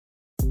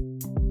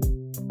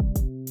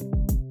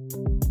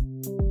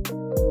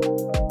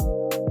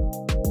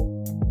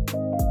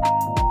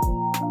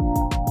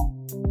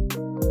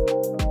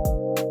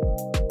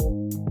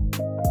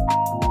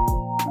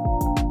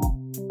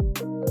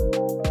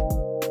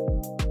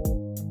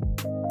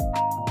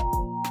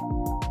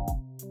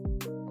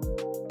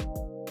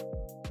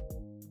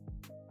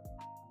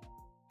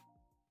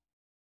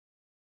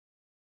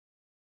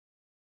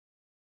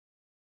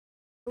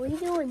We're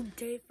doing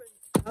different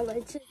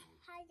challenges.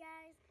 Hi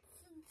guys,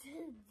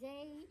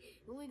 today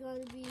we're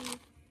going to be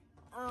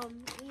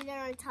eating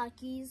our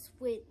Takis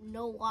with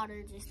no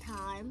water this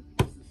time.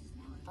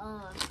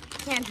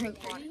 Can't drink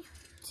water.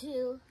 3,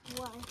 2,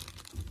 1.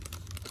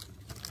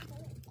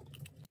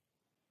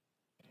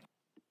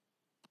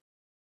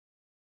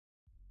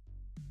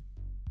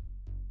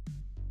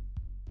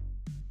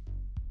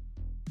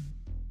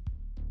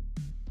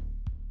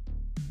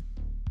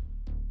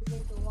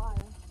 Drink the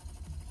water.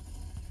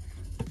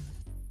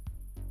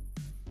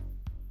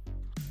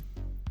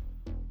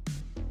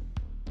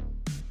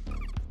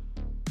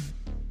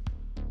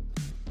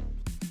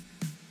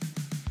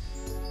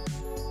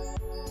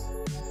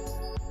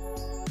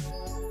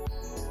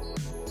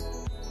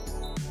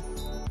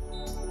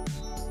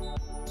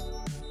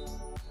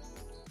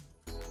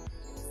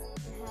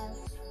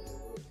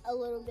 A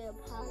little bit of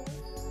powder.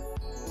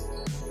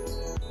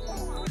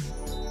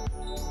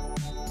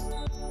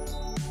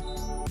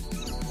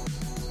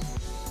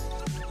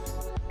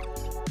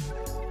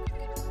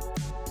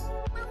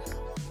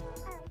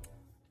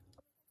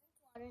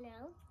 Water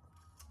now.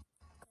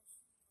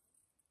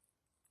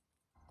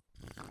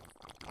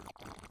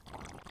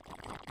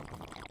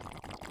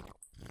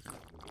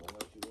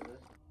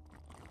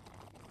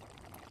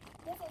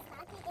 This is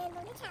not the end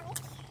of the challenge.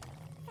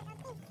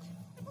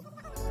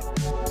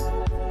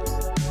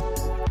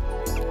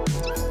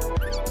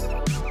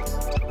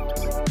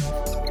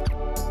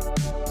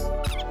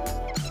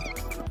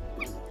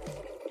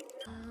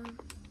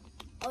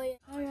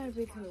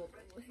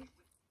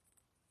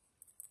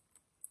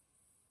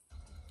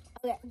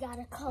 Okay, we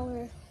gotta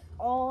color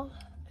all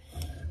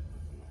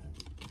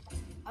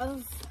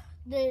of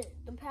the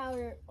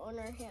powder on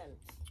our hands.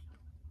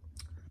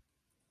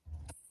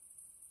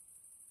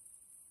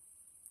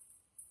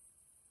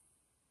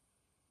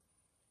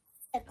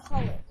 A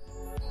color.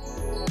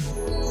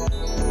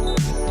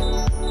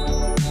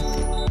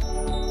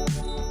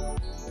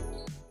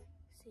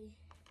 See.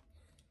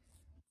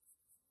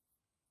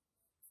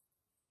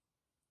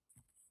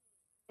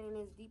 Ain't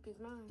as deep as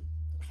mine.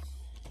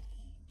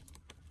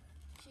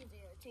 She's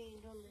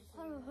irritated on this.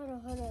 Hold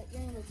on.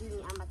 You're gonna do me.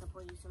 I'm about to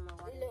pour you some more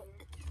water. Look.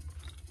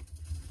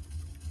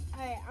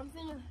 Alright, I'm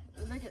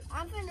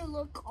finna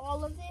look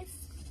all of this.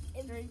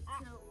 And 3,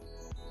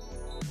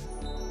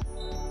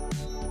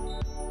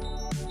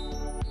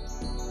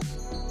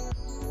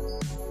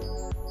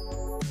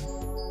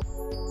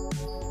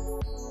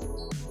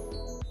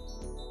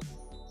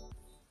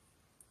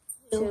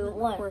 2,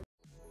 1.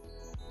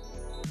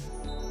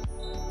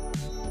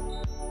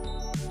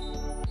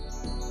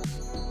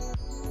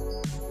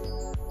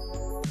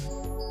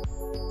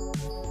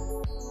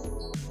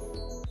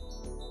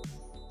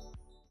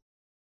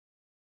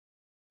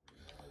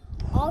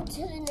 On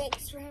to the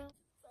next round.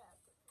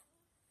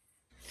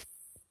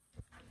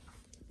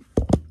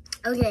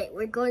 Okay,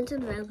 we're going to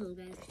the bathroom,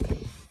 guys.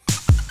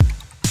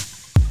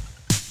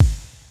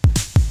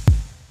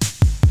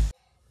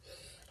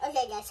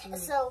 Okay, guys,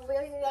 so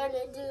we're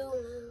gonna do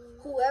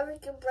whoever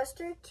can brush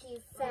their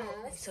teeth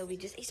fast. So we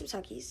just ate some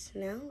Takis.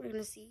 Now we're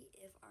gonna see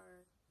if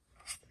our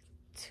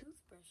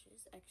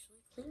toothbrushes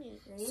actually clean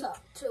it. Ready? So,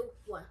 2,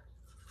 1.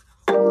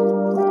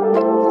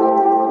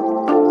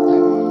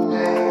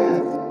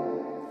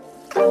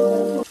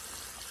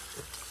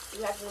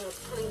 You have to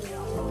clean it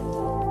all.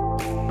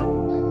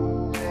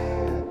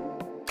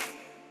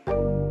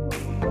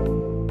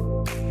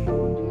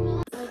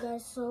 Alright,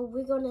 guys, so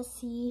we're gonna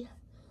see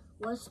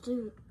what's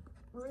the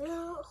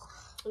real.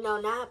 No,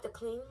 now I have to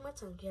clean my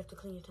tongue. You have to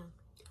clean your tongue.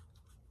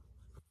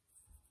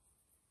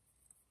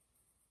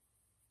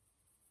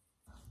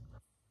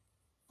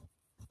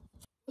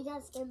 You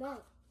gotta stand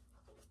back.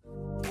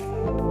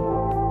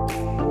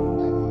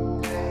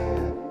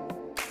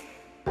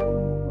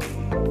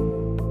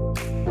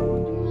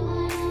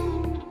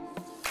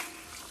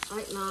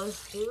 Alright, now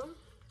let's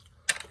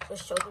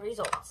show the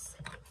results.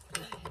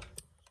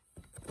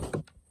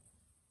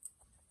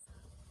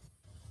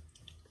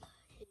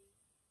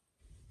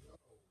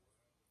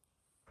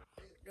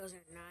 Those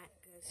are not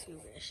good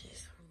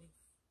toothbrushes for me.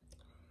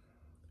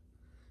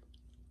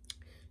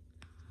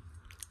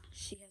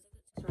 She has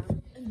a good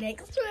smile.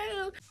 Next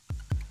round.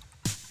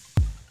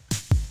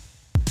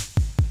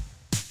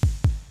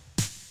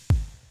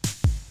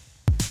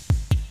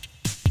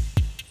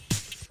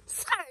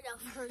 Start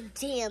off her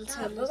damn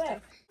tongue. Go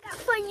back. Got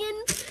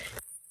funyuns.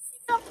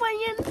 Got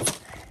funyuns.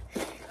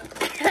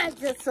 I'm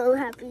just so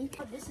happy.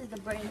 This is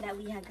the brand that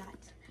we had got.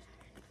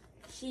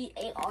 She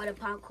ate all the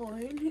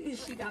popcorn.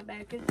 She got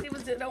back and it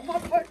was no more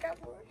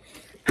popcorn.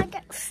 I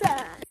got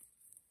sad.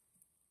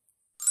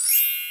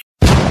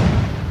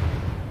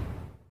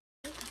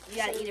 You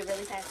gotta eat it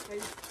really fast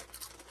first.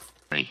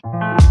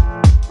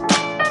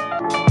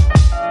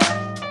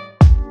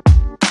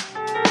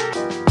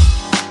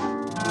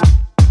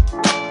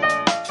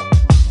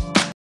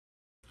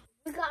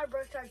 We gotta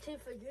brush our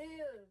teeth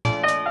again.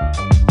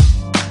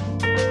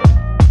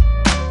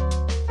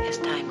 As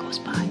time goes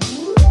by.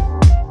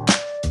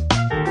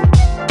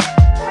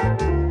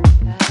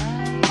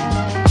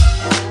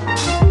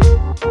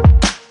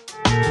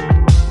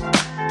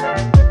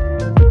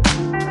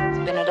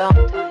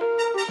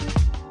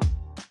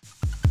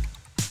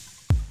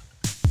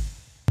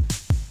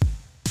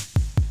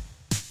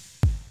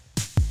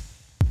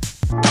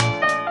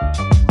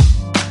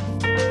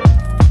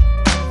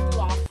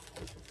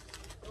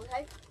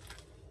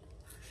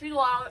 you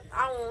all.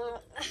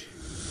 I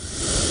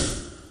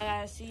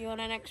gotta see you on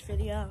the next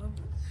video.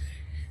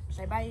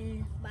 Say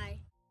bye.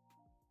 Bye.